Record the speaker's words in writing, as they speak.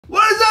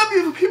up,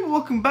 beautiful people?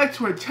 Welcome back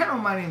to our channel.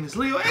 My name is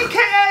Leo,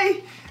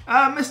 aka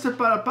Mr.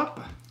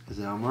 Parapapa.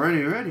 I'm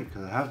already ready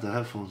because I have the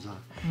headphones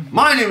on.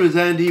 My name is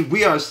Andy.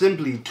 We are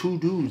Simply Two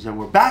Dudes, and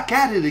we're back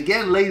at it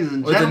again, ladies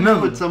and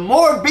gentlemen, with some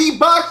more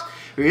Beatbox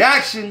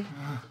reaction.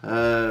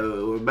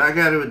 We're back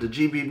at it with the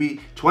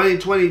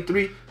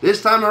GBB23.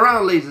 This time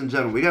around, ladies and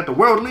gentlemen, we got the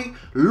World League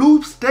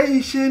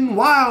Loopstation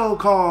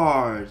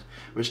Wildcard.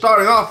 We're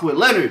starting off with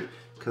Lennard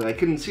because I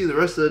couldn't see the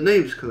rest of the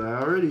names because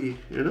I already,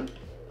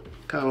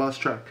 kind of lost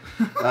track.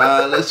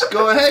 Let's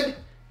go ahead.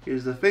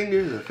 Here's the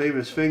finger, the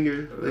famous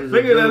finger. The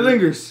finger that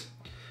lingers.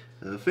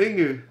 The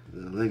finger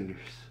that lingers.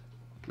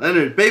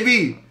 Lennard,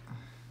 baby!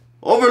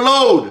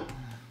 Overload!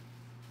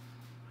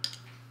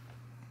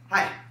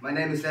 Hi, my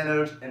name is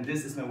Lennard, and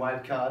this is my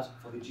wild card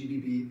for the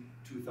GBB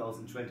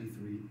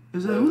 2023.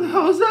 Who the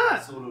hell is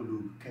that? Solo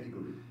loop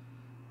category.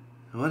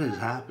 What is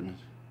happening?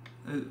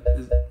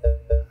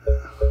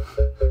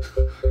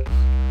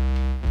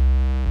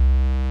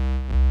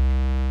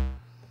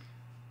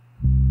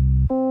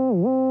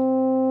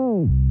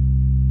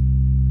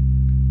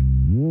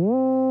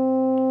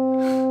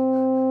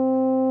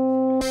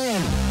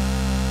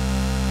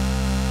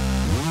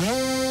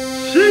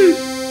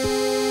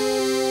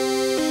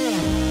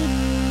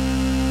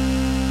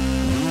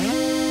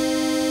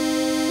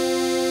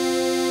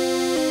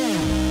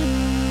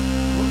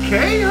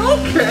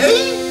 Okay.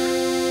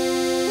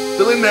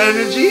 Feeling the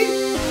energy.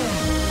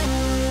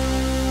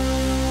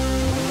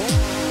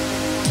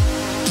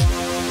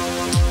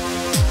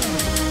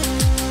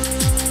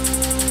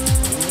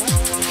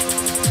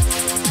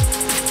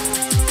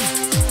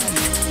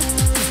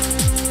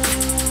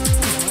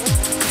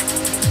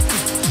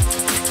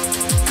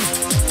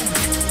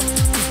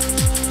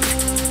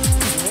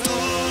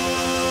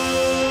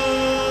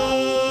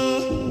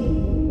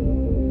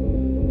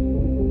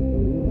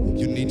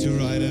 You need to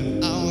write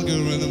an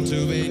algorithm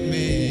to beat me.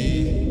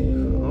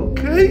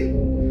 Okay.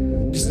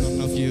 There's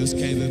none of you is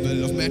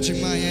capable of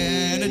matching my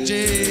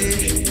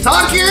energy.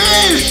 Talk your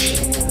ish!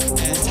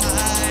 As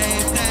high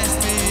as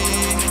me,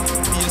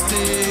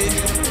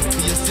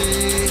 you see.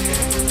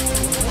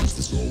 Is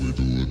this all we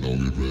do and now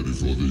we're ready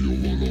for the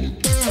overload?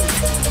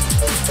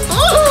 Oh!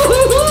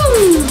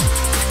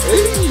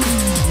 Hey.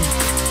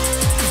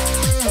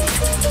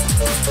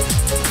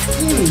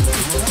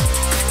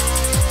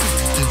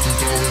 This is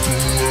how we do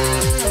it.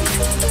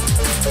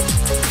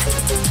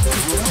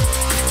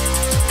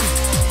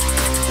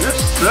 Yes,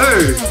 sir.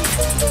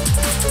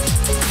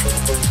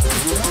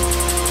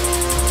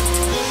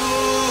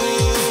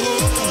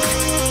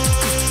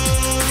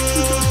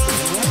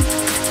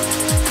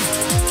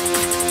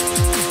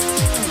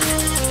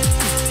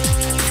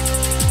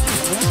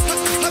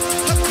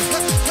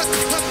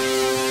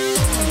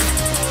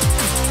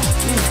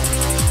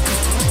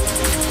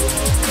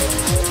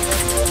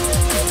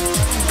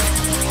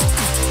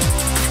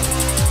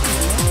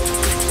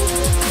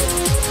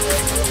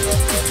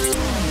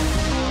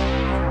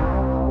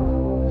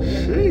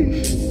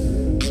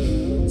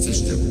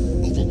 System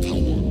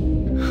overpower.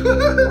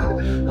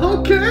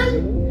 Okay.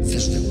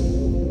 System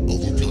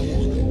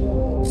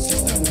overpower.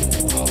 System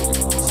overpower.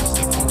 System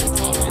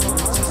overpower. System overpower. System overpower.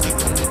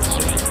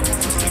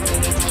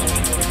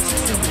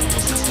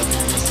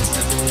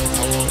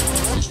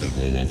 System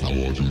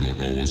overpower. You don't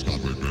know what's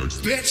coming next,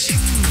 bitch.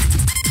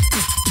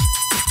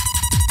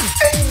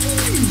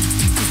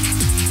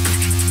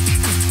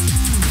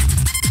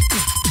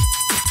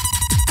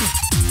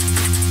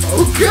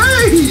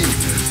 Okay.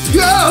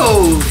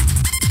 Go.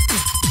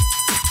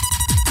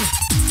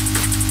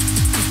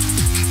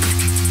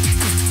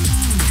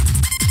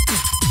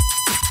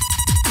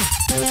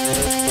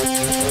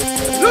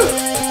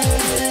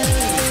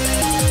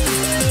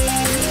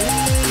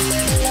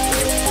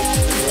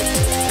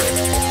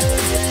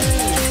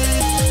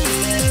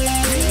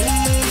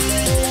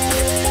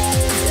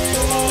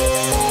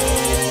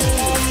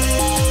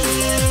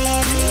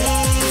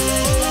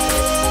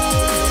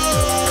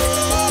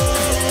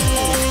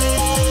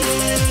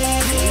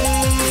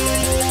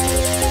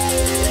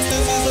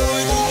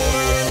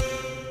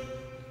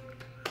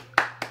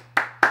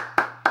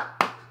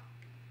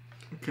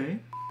 Okay.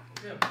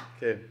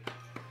 Okay.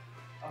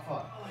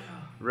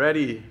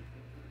 Ready.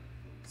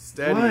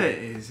 Steady. What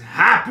is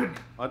happening?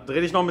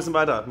 Dreh dich noch ein bisschen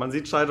weiter. Man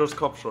sieht Shidos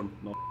Kopf schon.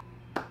 No.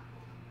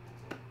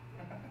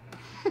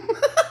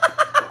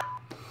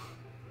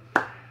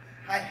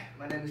 Hi,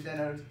 my name is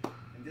Lennard,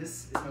 and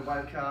this is my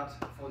wild card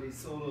for the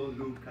solo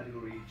loop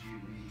category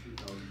GBB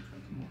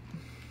 2021.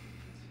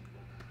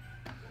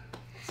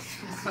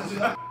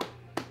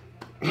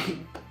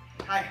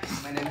 Hi,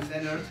 my name is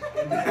Lennard.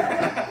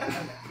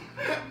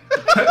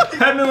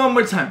 Pat me one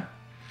more time.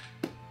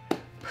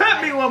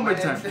 Pat me one more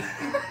time.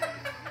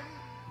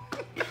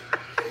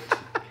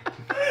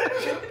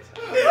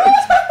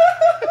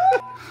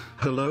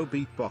 Hello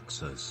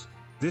beatboxers.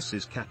 This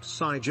is Cat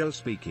Joe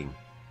speaking.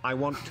 I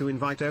want to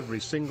invite every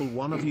single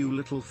one of you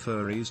little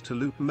furries to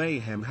Loop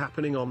Mayhem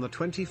happening on the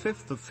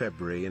 25th of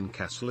February in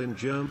Kassel in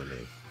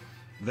Germany.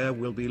 There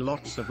will be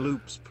lots of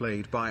loops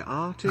played by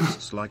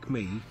artists like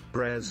me,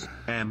 Brez,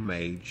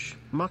 MH,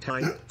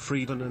 Mutai,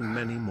 Frieden and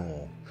many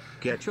more.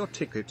 Get your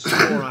tickets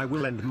or I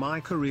will end my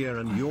career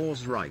and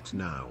yours right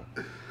now.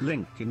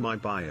 Link in my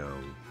bio.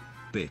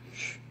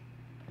 Bitch.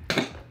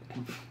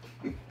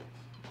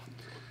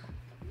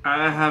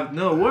 I have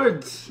no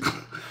words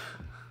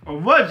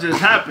of what just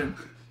happened.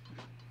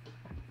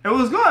 It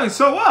was going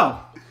so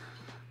well.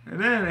 And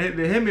then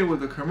they hit me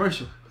with a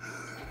commercial.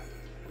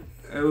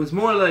 It was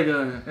more like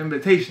an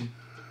invitation.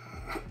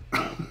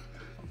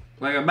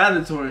 Like a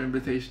mandatory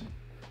invitation.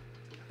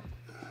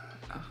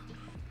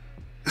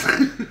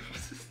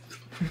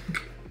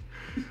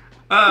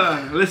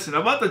 Listen,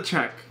 about the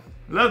track.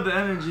 Love the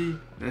energy.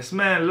 This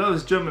man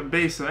loves drum and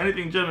bass, so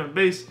anything drum and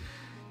bass,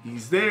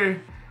 he's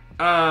there.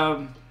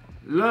 Love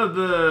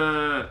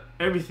the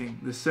everything.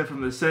 The set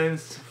from the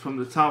sense, from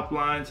the top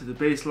line to the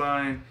bass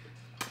line.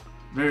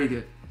 Very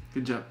good.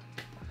 Good job.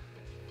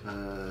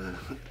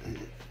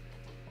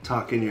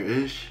 Talking your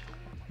ish.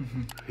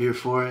 Here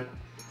for it.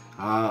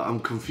 I'm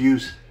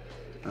confused.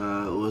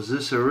 Was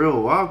this a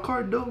real wild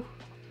card though?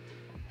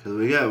 Cause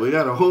we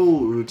got a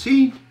whole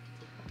routine.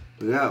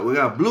 We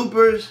got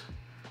bloopers,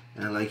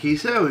 and like he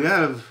said, we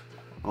have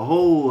a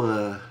whole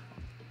a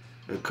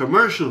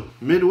commercial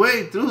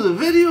midway through the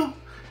video.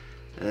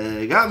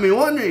 It got me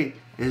wondering: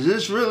 is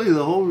this really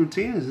the whole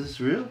routine? Is this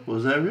real?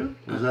 Was that real?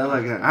 Was that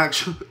like an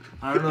actual?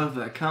 I don't know if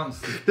that counts.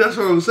 That's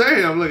what I'm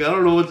saying. I'm like, I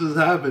don't know what just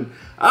happened.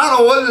 I don't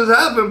know what just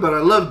happened, but I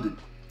loved it.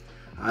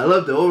 I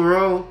loved it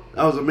overall.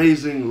 That was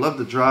amazing. Loved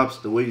the drops,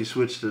 the way you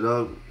switched it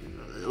up.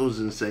 It was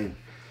insane.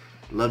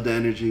 Loved the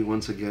energy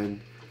once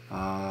again.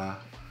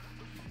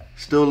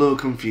 Still a little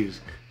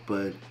confused,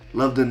 but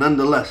loved it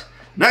nonetheless.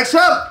 Next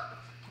up,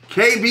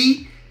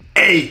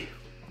 KBA.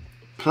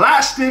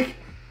 Plastic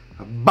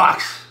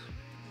Box.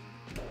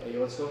 Hey,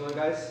 what's going on,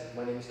 guys?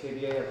 My name is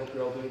KBA. I hope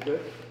you're all doing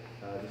good.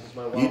 This is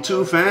my You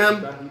too,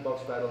 fam.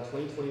 Beatbox Battle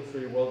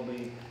 2023 World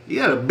League. You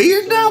got a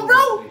beard now, bro?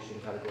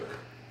 Loopstation category.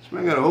 This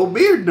man got a whole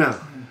beard now.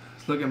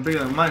 It's looking bigger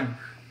than mine.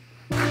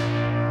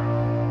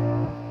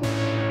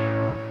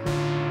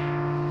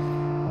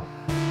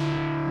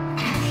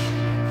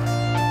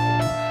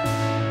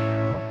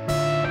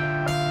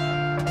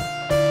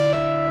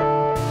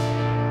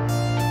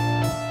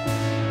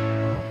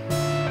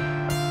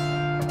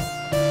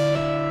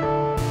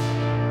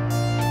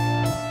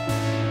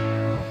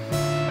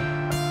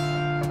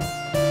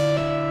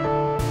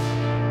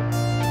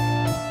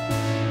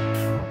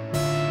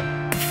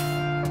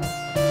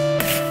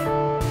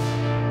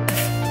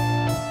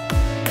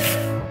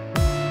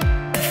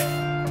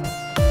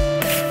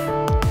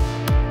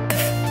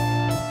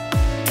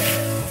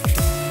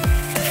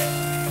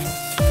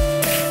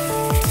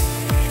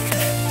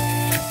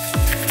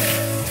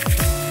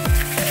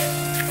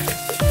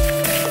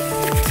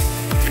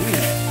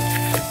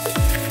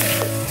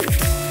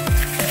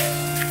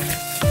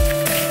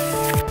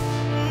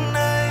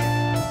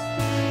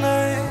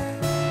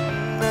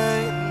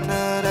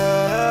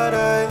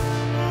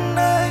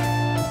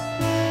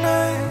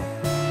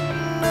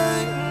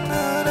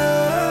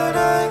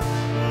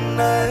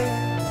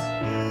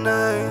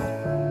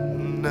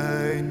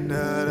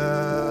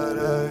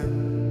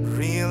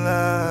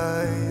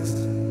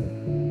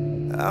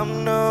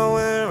 I'm not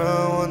where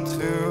I want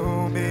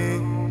to be,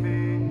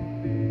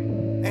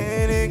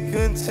 and it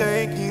could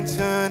take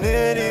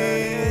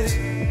eternities,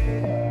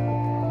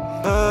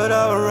 but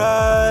I'll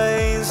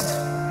rise,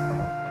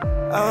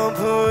 I'll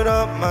put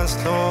up my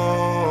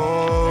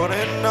sword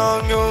and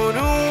I'll go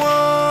to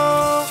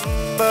war,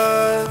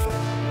 but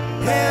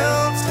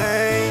it'll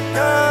take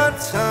the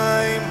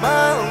time.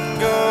 I'll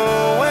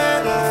go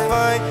and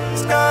fight,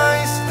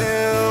 sky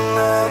still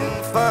on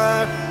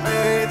fire,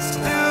 it's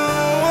do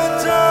or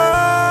die.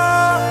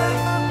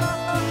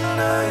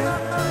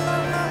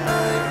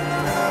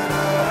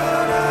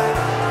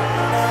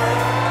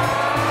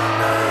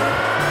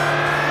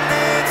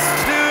 It's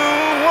do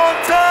or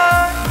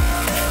die.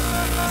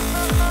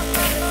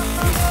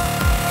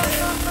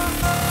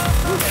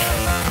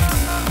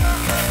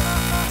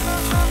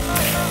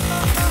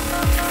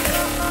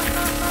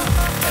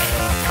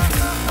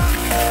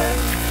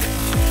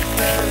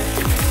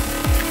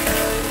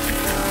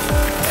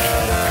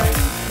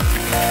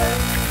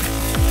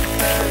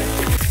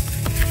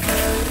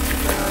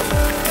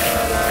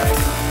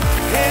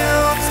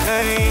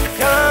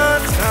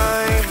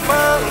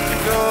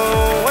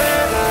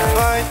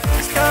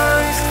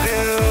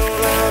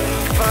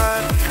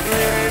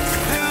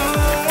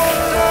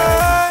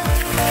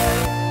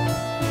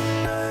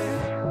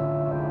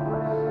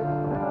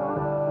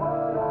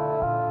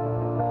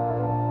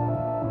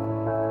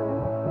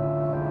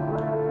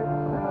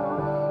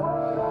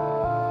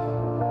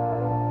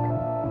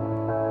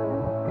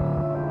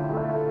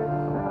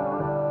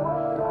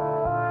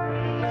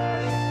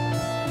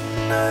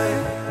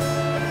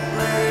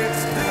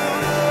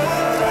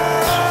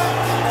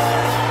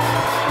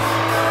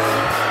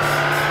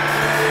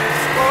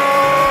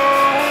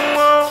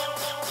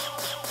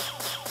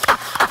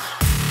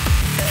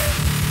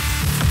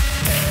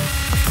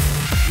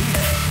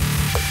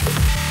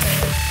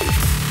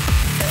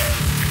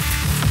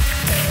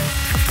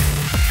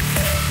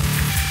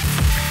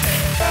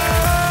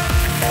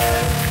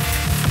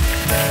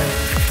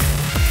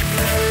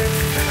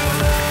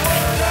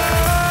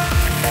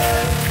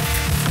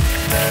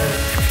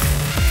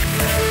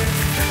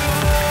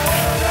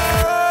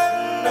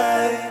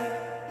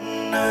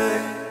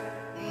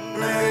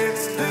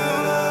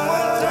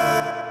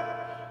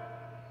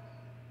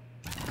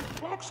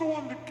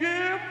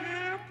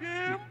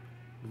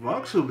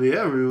 Vox will be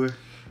everywhere.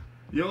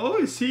 You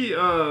always see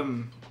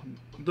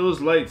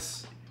those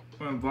lights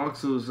when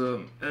Voxel's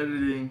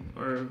editing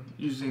or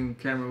using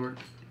camera work.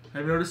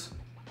 Have you noticed?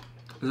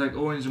 It's like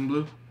orange and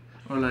blue,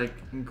 or like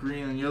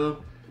green and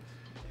yellow.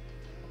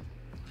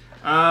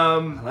 I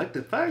like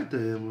the fact that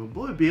my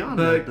boy beyond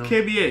that though.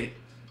 KBA.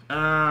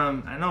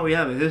 I know we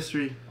have a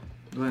history.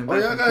 Going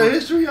back y'all got a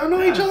history? Y'all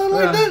know each other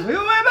like that? We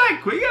go way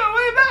back. We go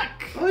way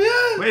back. Oh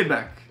yeah. Way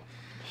back.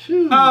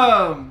 Shoot.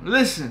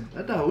 Listen.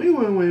 I thought we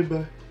went way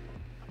back.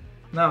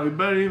 No, we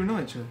better even know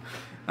each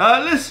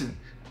other. Listen.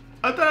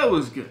 I thought it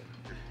was good.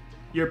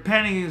 Your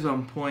panning is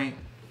on point.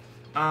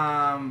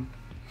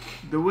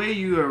 The way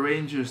you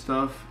arrange your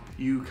stuff,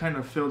 you kind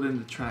of filled in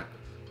the track.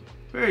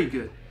 Very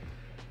good.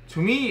 To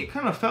me, it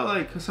kind of felt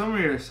like some of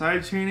your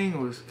side chaining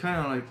was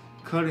kind of like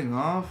cutting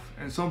off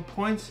at some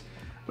points,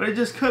 but it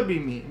just could be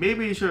me.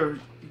 Maybe it's your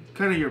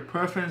kind of your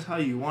preference, how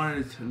you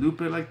wanted to loop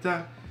it like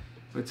that.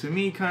 But to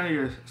me, kind of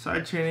your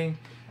side chaining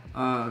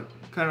kind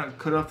of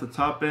cut off the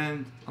top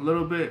end a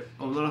little bit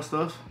of a little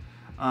stuff.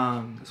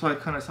 That's why it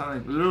kind of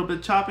sounded a little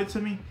bit choppy to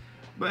me.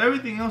 But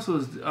everything else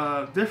was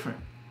different.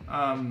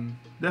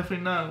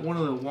 Definitely not one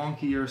of the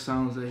wonkier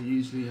sounds that it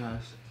usually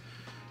has.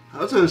 I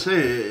was gonna say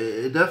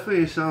it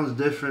definitely sounds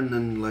different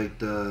than like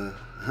the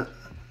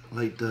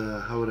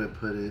how would I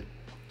put it?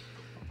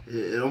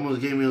 It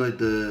almost gave me like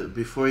the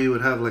before you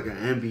would have like an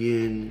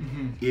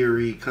ambient,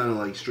 eerie kind of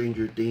like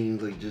Stranger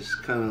Things, like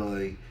just kind of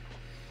like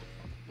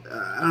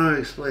I don't know how to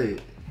explain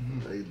it.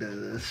 Like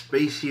the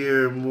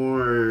spacier,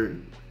 more.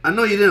 I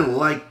know you didn't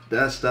like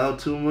that style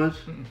too much.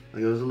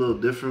 Like it was a little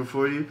different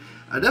for you.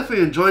 I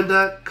definitely enjoyed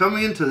that.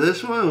 Coming into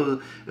this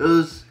one, it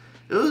was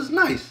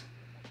nice.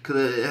 Cause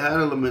it had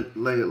a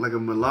like a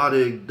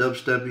melodic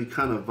dubstepy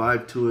kind of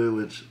vibe to it,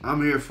 which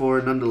I'm here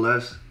for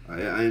nonetheless.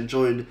 I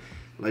enjoyed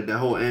like that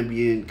whole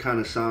ambient kind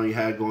of sound you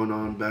had going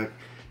on back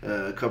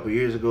a couple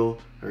years ago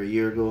or a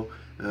year ago,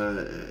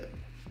 and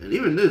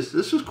even this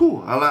was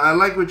cool. I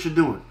like what you're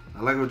doing.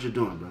 I like what you're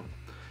doing, bro.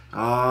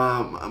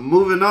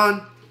 Moving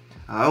on.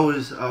 I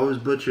always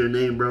butcher your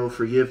name, bro.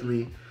 Forgive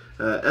me.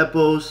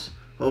 Epos.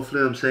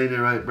 Hopefully I'm saying it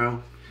right,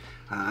 bro.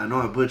 I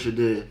know I butchered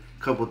it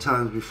a couple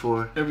times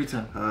before. Every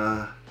time.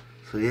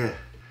 So yeah,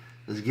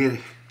 let's get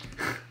it.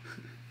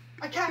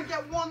 I can't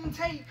get one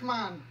take,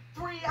 man.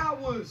 3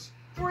 hours.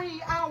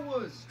 3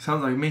 hours.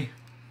 Sounds like me.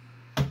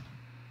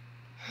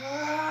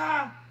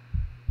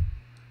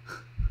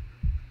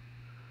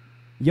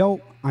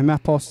 Yo, I'm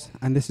Epos,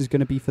 and this is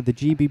going to be for the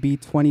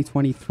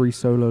GBB23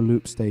 solo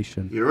loop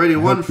station. You already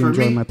won for me.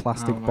 Enjoy my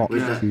plastic box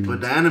tunes. With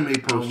the anime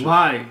poster.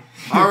 Why?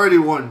 Already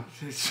won.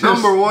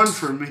 Number one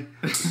for me.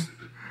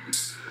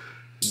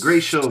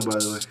 Great show, by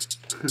the way.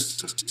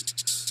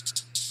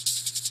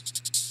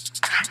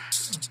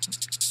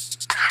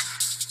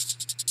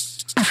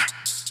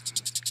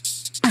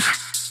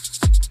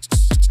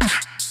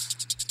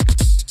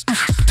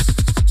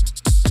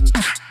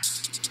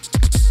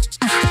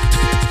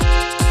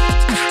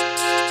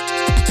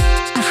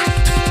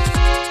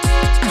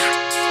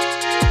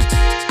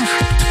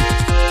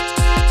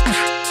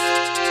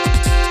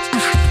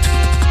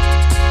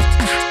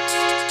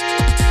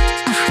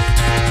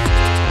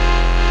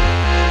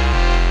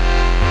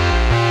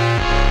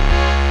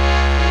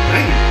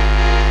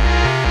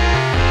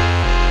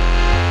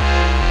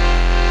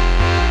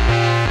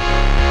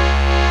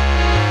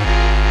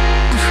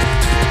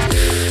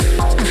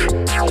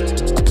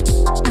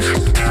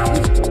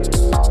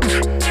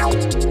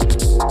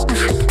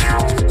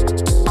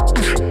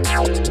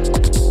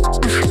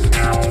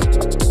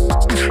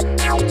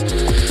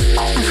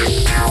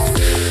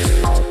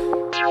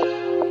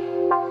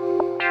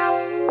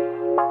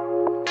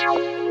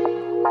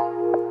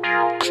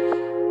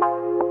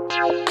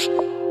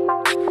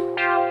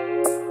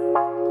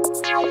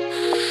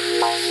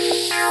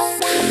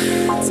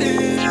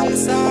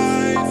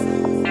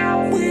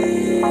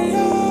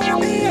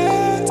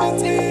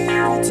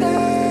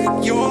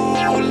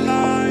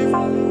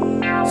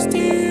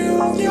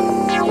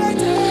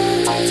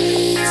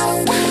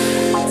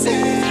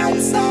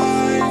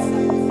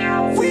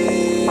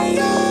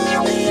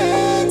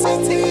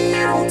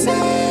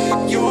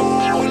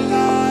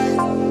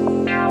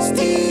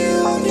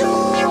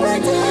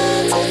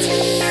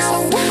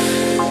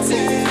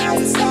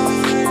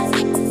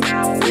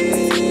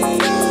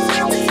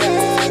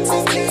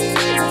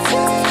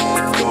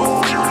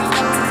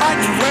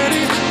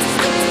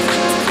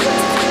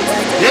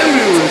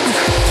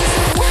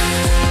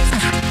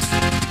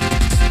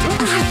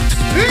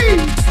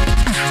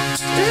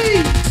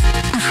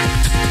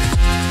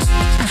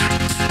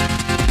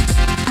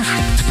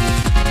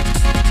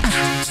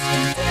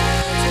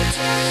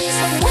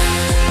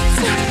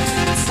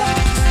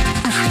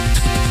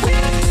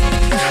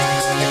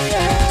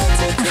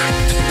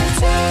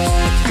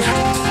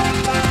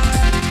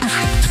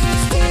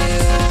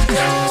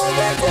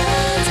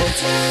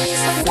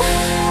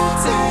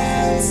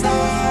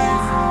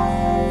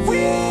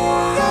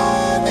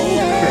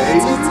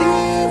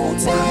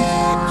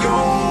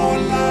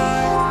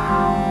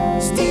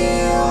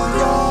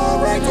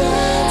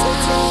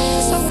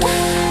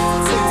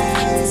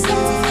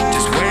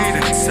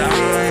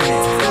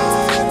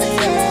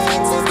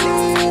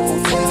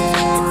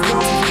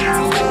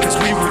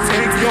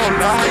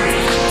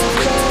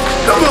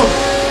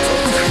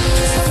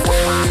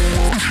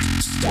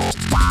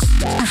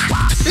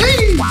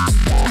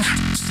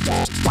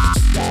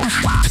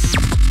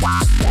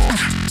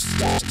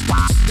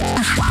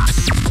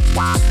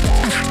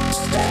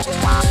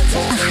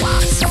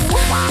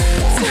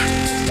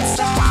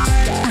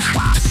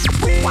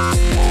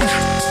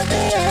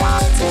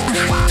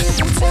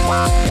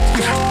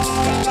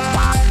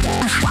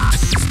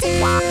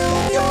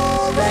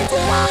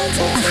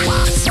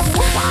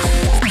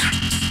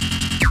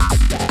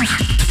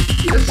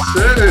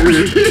 sir.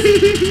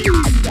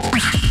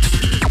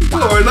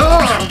 Going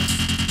on.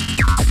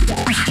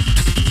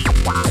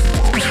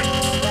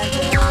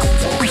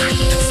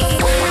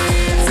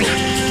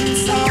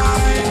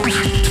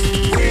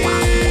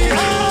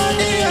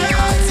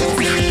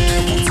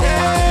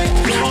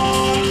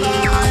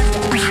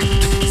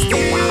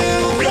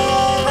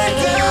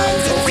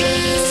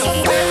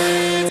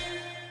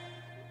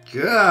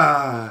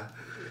 God.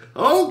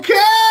 Okay.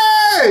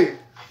 I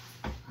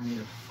need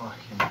a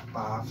fucking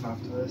bath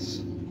after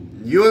this.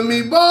 You and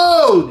me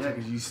both. Yeah,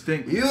 because you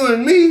stink. You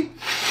and me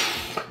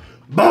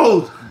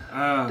both.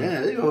 Yeah,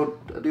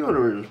 The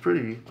deodorant is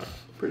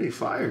pretty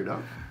fire,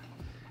 dog.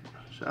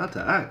 Shout out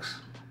to Axe.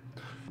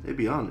 They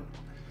be on it.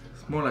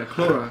 It's more like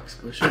Clorox,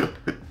 but sure.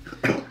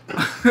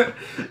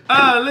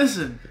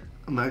 Listen.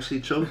 I'm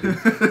actually choking.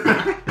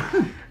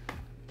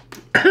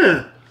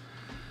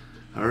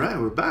 All right,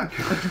 we're back.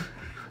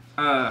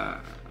 I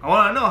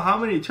want to know how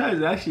many tries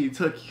it actually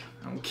took you.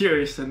 I'm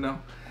curious to know.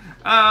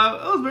 It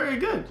was very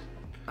good.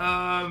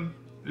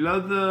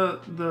 Love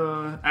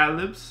the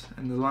ad-libs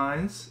and the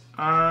lines.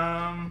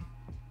 I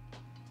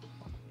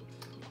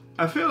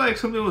feel like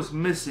something was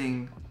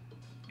missing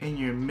in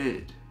your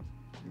mid.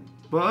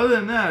 But other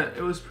than that,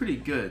 it was pretty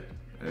good.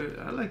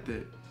 I liked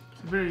it.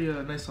 It's a very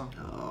nice song.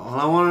 All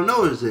I want to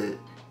know is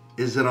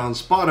it on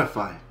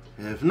Spotify?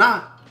 If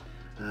not,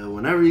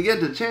 whenever you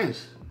get the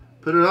chance,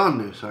 put it on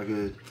there so I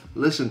could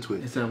listen to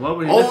it.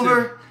 Over and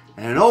over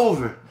and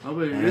over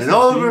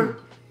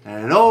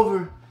and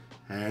over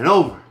and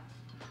over.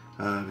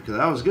 Because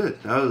that was good.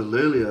 That was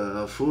literally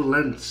a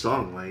full-length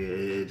song. Like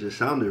it just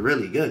sounded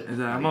really good.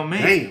 I'm gonna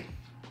make Damn.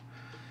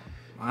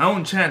 my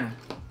own channel.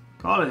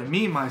 Call it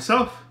Me,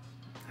 Myself,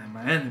 and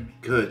My Enemy.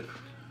 Good.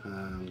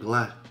 I'm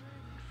glad.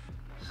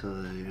 So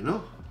that, you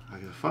know, I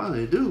can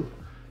finally do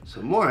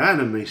some more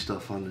anime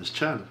stuff on this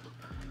channel.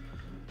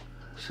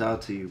 Shout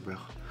out to you, bro.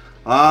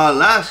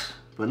 Last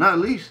but not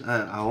least,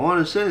 I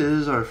want to say this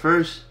is our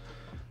first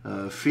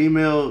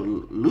female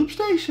loop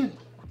station.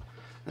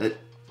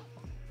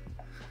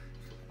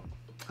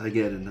 I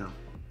get it now.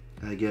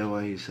 I get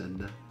why he said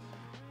that.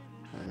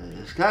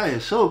 This guy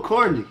is so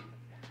corny.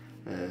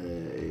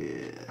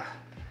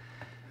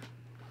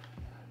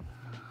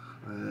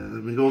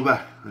 Let me go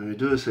back. Let me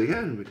do this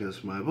again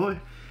because my boy,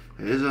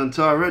 it isn't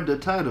until I read the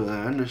title that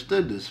I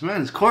understood this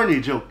man's corny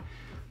joke.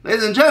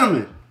 Ladies and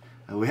gentlemen,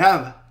 we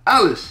have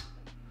Alice.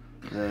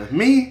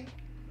 Me,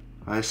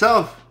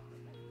 myself,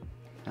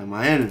 and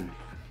my enemy.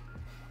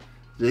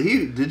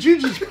 Did you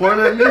just point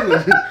at me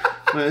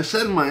when I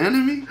said my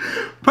enemy?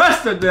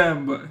 Press the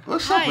damn button.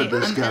 What's up with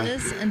this guy? I'm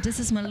Alice, and this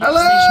is my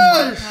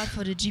Loopstation Wildcard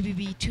for the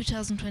GBB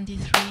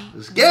 2023.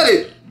 Let's get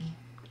it!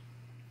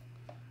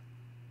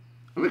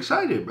 I'm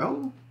excited,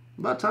 bro.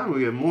 About time we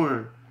get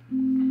more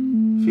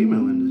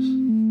female in this.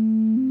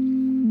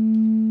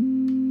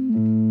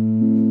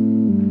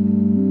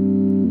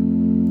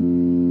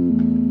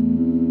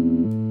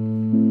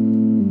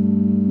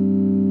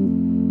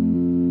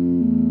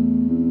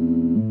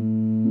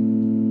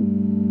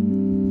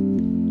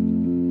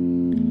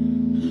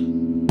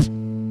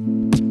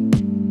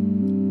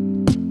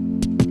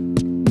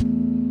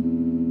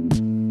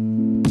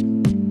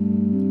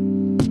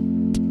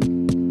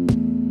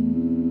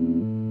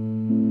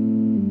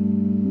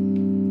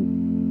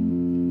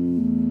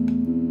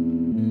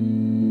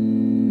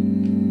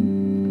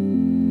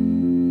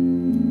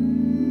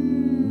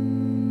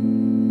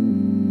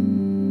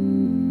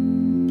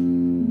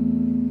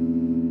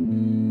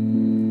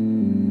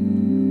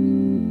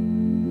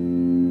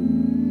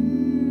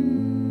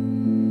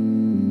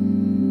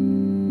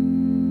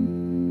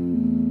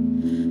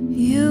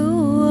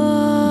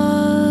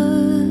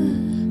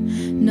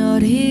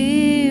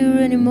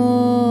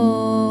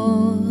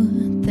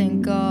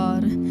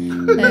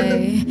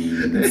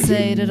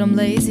 Say that I'm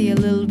lazy, a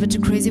little bit too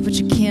crazy, but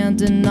you can't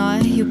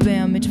deny you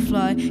bear me to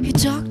fly. You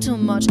talk too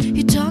much,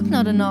 you talk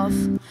not enough.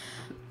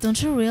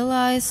 Don't you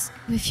realize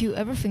with you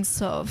everything's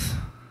tough?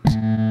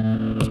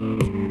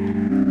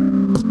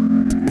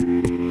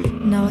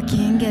 Now I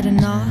can't get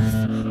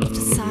enough of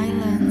the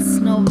silence,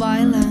 no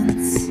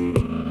violence.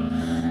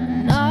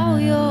 Now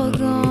you're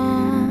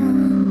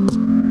gone.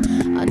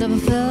 I never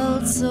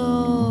felt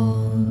so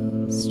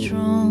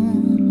strong.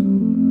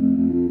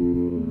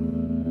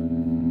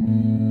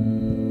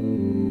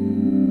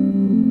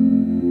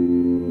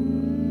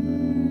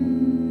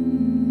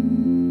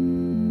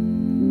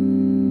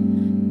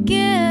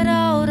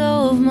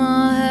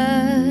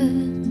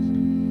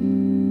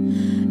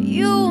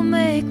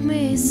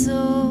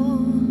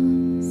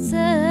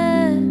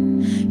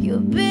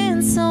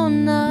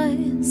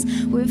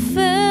 With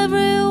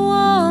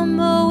everyone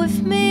but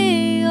with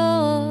me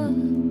you're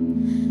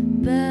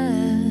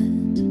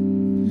bad.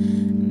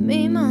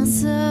 Me,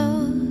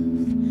 myself,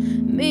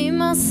 me,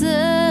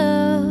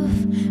 myself,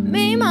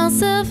 me,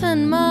 myself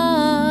and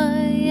my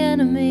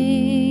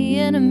enemy,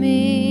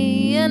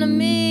 enemy,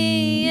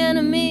 enemy,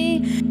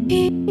 enemy.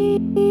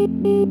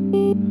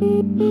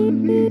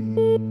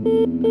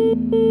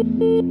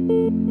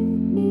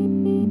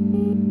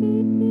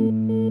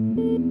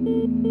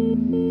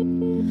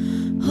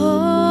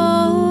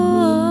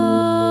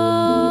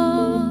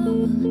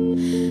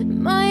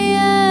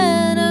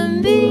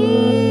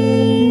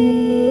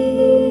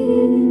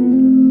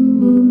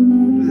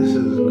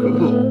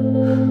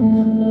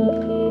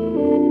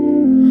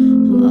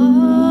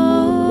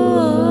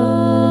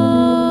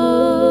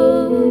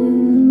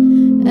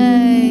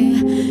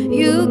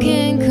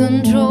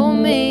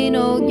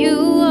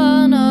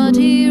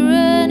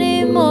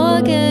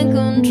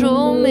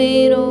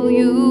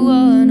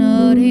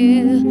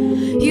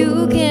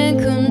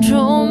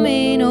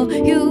 know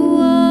you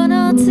are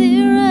not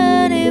here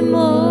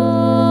anymore.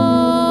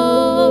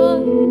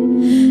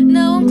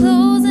 Now I'm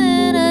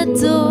closing a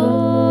door.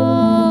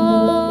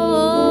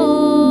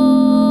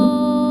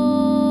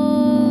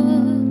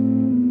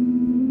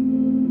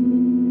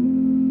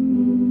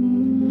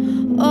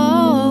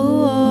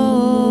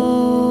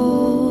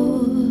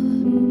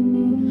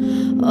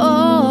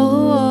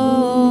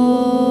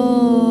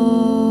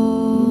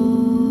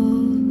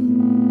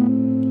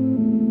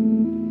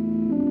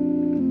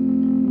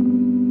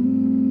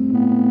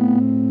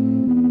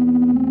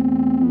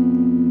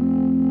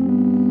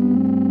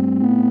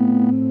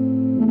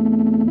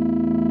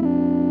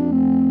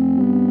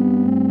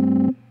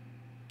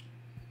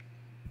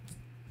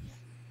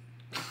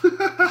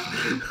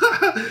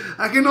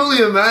 I can only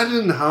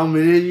imagine how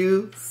many of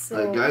you,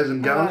 guys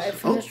and gals. I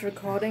finished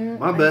recording.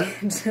 My bad.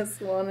 I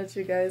just wanted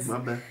you guys My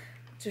bad.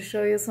 to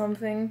show you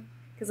something,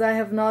 because I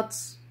have not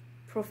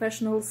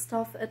professional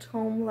stuff at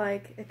home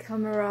like a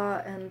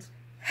camera and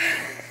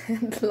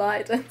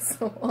light and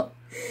so on,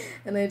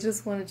 and I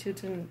just wanted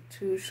you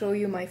to show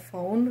you my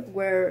phone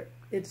where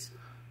it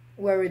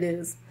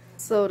is.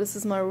 So this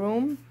is my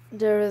room.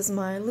 There is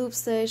my loop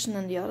station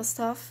and the other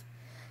stuff,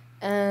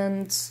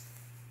 and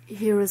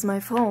here is my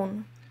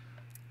phone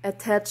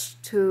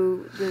attached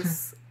to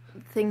this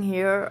thing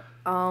here.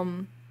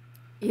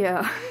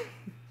 Yeah.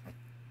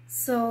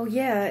 So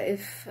yeah,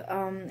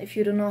 if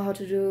you don't know how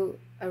to do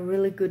a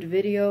really good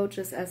video,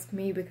 just ask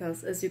me,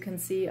 because as you can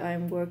see,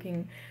 I'm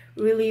working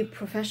really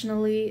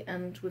professionally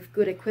and with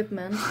good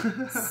equipment.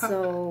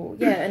 So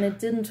yeah, and it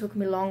didn't took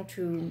me long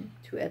to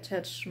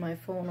attach my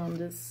phone on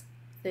this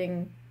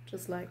thing,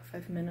 just like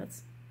 5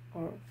 minutes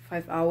or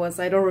 5 hours,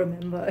 I don't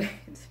remember.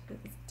 It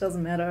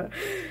doesn't matter.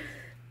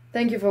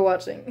 Thank you for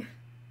watching.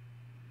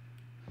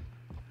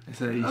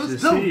 So you should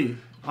see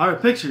our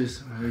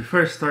pictures when we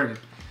first started.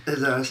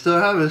 I still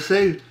have it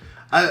saved.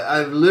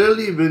 I've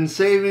literally been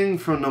saving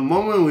from the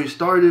moment we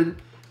started,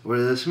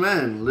 where this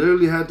man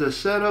literally had to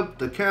set up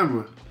the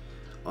camera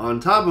on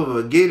top of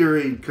a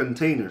Gatorade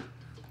container.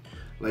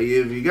 Like,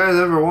 if you guys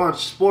ever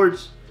watch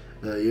sports,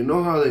 you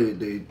know how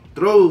they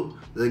throw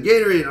the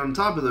Gatorade on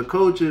top of the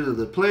coaches or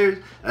the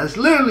players. That's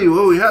literally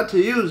what we had to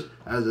use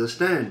as a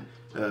stand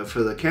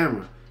for the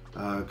camera.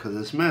 Because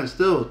this man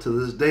still, to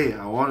this day,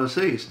 I want to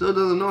say, still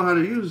doesn't know how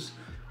to use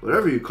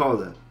whatever you call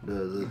that.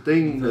 The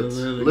thing that's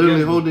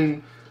literally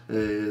holding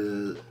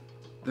the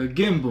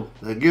gimbal.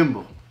 The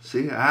gimbal.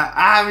 See,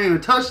 I haven't even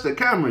touched the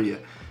camera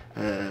yet.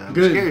 I'm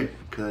scared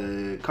because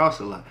it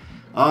costs a lot.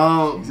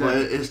 But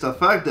it's the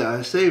fact that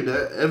I saved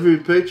every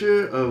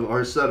picture of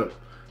our setup.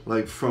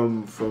 Like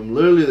from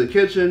literally the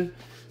kitchen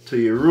to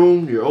your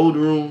room, your old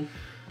room,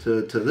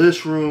 to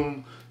this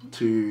room,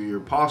 to your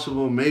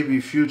possible maybe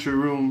future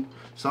room,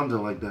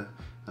 something like that.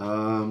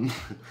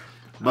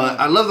 But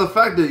I love the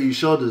fact that you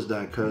showed us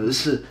that,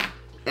 because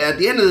at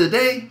the end of the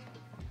day,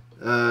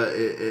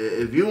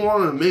 if you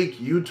want to make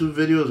YouTube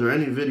videos or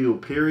any video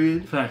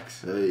period,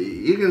 facts,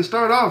 you can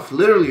start off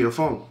literally a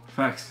phone.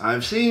 Facts.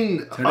 I've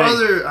seen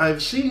Today.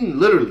 I've seen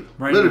literally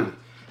now.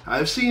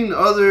 I've seen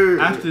other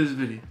after this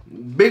video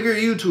bigger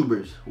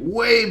YouTubers,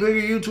 way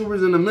bigger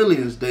YouTubers in the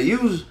millions. They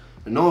use,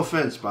 no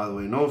offense by the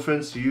way, no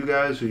offense to you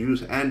guys who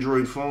use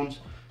Android phones.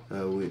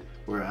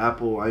 We're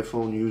Apple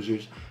iPhone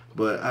users,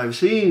 but I've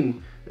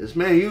seen this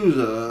man use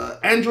a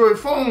Android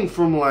phone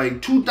from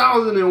like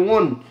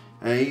 2001,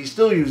 and he's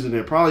still using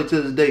it probably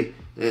to this day,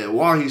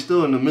 while he's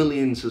still in a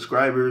million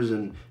subscribers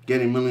and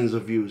getting millions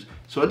of views.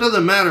 So it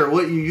doesn't matter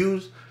what you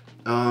use,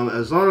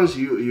 as long as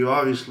you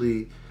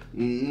obviously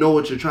know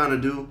what you're trying to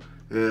do.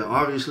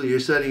 Obviously you're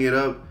setting it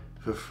up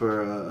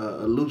for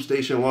a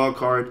Loopstation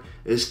Wildcard.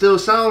 It still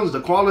sounds,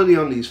 the quality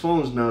on these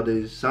phones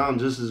nowadays sound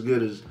just as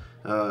good as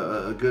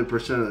a good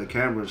percent of the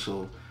camera.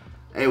 So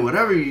hey,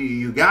 whatever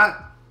you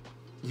got,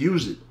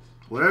 use it.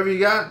 Whatever you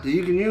got that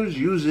you can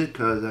use it,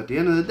 because at the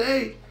end of the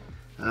day,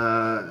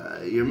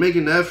 you're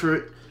making the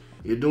effort,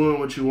 you're doing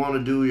what you want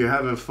to do, you're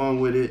having fun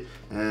with it,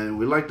 and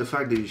we like the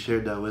fact that you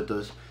shared that with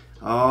us.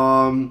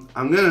 I'm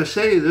gonna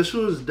say this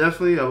was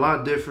definitely a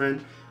lot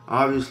different,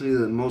 obviously,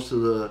 than most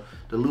of the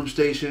loop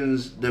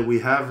stations that we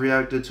have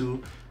reacted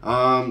to.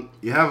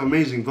 You have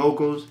amazing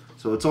vocals,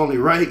 so it's only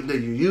right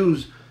that you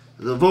use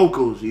the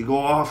vocals. You go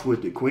off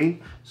with it,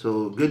 Queen.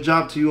 So good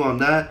job to you on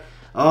that.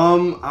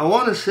 I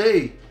want to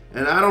say,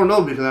 and I don't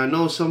know, because I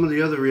know some of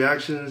the other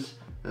reactions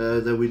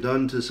that we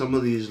done to some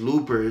of these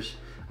loopers,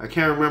 I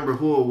can't remember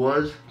who it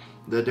was,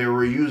 that they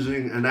were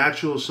using an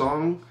actual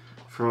song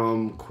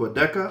from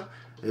Quedeca.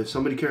 If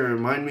somebody can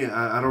remind me,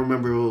 I don't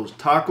remember if it was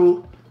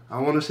Taco. I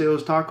want to say it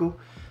was Taco.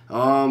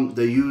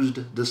 They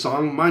used the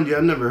song. Mind you,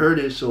 I've never heard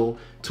it. So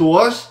to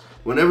us,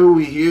 whenever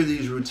we hear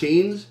these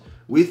routines,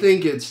 we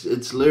think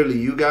it's literally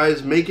you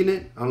guys making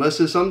it. Unless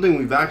it's something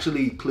we've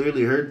actually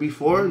clearly heard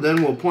before,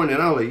 then we'll point it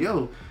out like,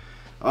 yo.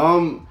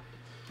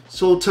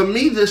 So to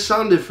me, this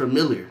sounded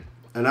familiar.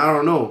 And I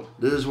don't know.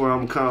 This is where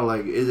I'm kind of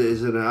like,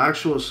 is it an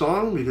actual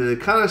song? Because it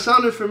kind of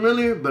sounded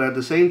familiar, but at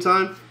the same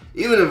time,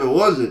 even if it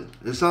wasn't,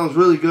 it sounds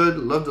really good.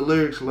 Love the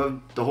lyrics,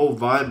 love the whole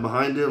vibe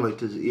behind it, like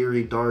this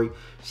eerie, dark,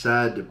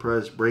 sad,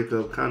 depressed,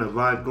 breakup kind of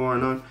vibe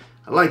going on.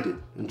 I liked it,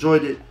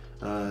 enjoyed it.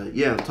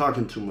 Yeah, I'm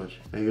talking too much,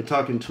 and you're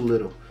talking too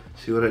little.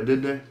 See what I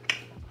did there?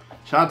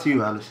 Shout out to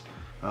you, Alice.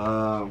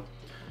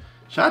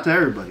 Shout out to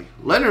everybody.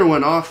 Lennard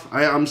went off.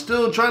 I'm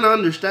still trying to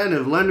understand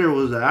if Lennard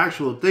was an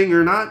actual thing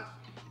or not,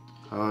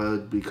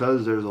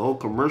 because there's a whole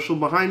commercial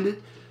behind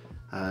it.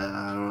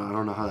 I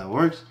don't know how that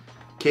works.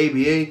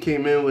 KBA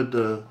came in with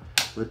the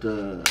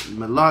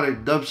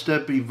melodic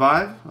dubsteppy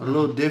vibe, a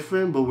little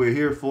different, but we're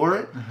here for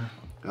it.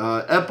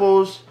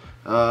 Epos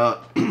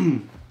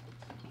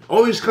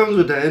always comes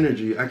with that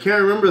energy. I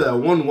can't remember that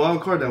one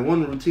wild card, that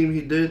one routine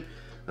he did.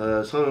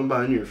 Something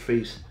about in your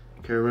face.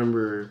 Can't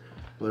remember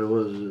what it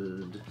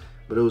was,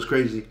 but it was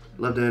crazy.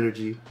 Love the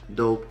energy,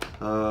 dope.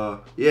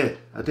 Yeah,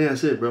 I think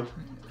that's it, bro.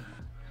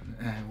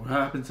 And what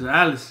happened to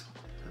Alice?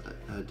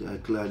 I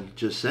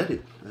just said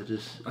it.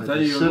 I thought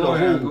you were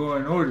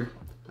going in order.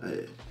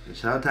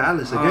 Shout out to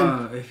Alice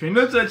again. If you're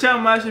new to the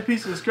channel, make sure you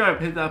subscribe.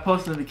 Hit that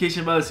post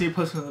notification bell to see you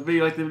post on the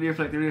video. Like the video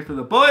for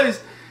the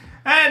boys.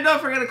 And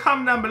don't forget to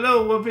comment down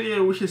below what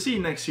video we should see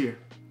next year.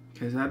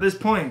 Because at this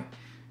point,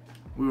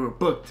 we were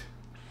booked.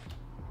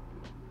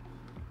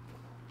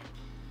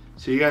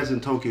 See you guys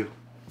in Tokyo.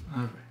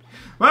 Alright.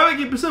 Well, we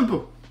keep it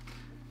simple.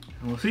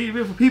 And we'll see you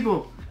beautiful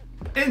people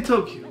in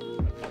Tokyo.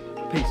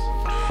 Peace.